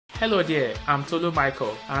Hello there, I'm Tolu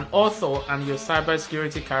Michael, an author and your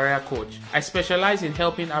cybersecurity career coach. I specialize in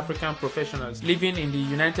helping African professionals living in the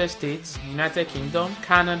United States, United Kingdom,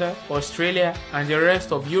 Canada, Australia, and the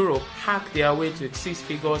rest of Europe hack their way to a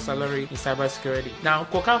six-figure salary in cybersecurity. Now,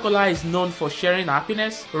 Coca-Cola is known for sharing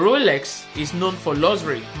happiness. Rolex is known for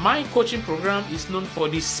luxury. My coaching program is known for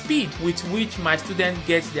the speed with which my students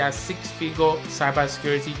get their six-figure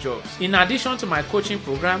cybersecurity jobs. In addition to my coaching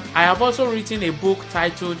program, I have also written a book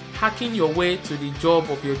titled Hacking Your Way to the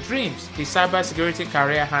Job of Your Dreams, the Cybersecurity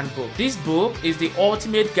Career Handbook. This book is the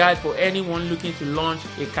ultimate guide for anyone looking to launch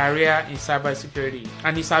a career in cybersecurity,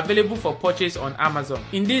 and is available for purchase on Amazon.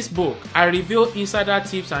 In this book, I reveal insider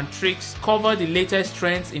tips and tricks, cover the latest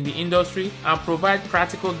trends in the industry, and provide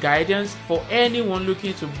practical guidance for anyone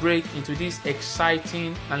looking to break into this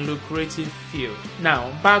exciting and lucrative field.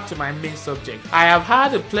 Now, back to my main subject. I have had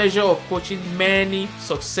the pleasure of coaching many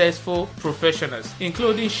successful professionals,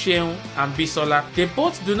 including Sheun and Bisola. They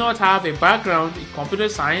both do not have a background in computer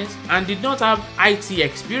science and did not have IT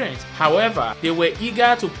experience. However, they were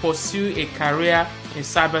eager to pursue a career in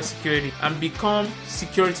cybersecurity and become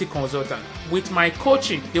security consultants. With my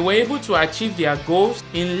coaching, they were able to achieve their goals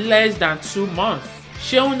in less than 2 months.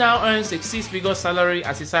 Sheun now earns a six-figure salary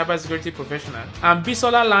as a cybersecurity professional, and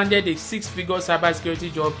Bisola landed a six-figure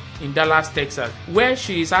cybersecurity job in Dallas, Texas, where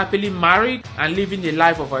she is happily married and living the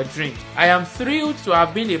life of her dreams. I am thrilled to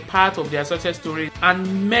have been a part of their success story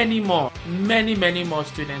and many more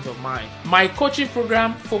students of mine. My coaching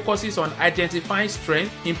program focuses on identifying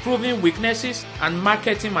strengths, improving weaknesses, and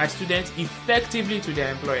marketing my students effectively to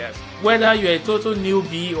their employers. Whether you're a total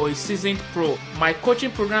newbie or a seasoned pro, my coaching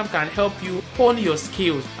program can help you hone your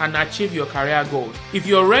skills and achieve your career goals. If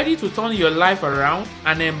you're ready to turn your life around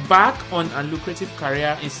and embark on a lucrative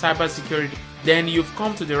career in cybersecurity, then you've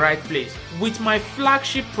come to the right place. With my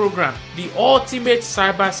flagship program, the Ultimate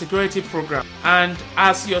Cybersecurity Program, and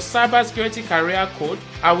as your cybersecurity career coach,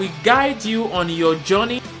 I will guide you on your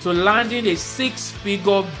journey to landing a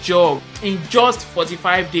six-figure job in just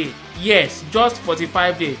 45 days. Yes, just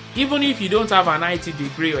 45 days. Even if you don't have an IT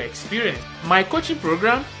degree or experience, my coaching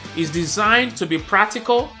program is designed to be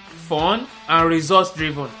practical, fun, and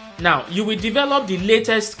results-driven. Now, you will develop the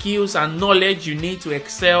latest skills and knowledge you need to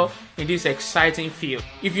excel in this exciting field.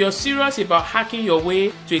 If you're serious about hacking your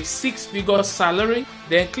way to a six-figure salary,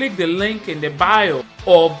 then click the link in the bio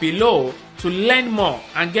or below to learn more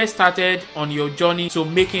and get started on your journey to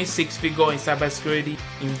making six-figure in cybersecurity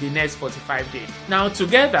in the next 45 days. Now,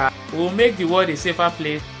 together, we'll make the world a safer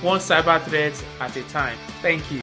place, one cyber threat at a time. Thank you.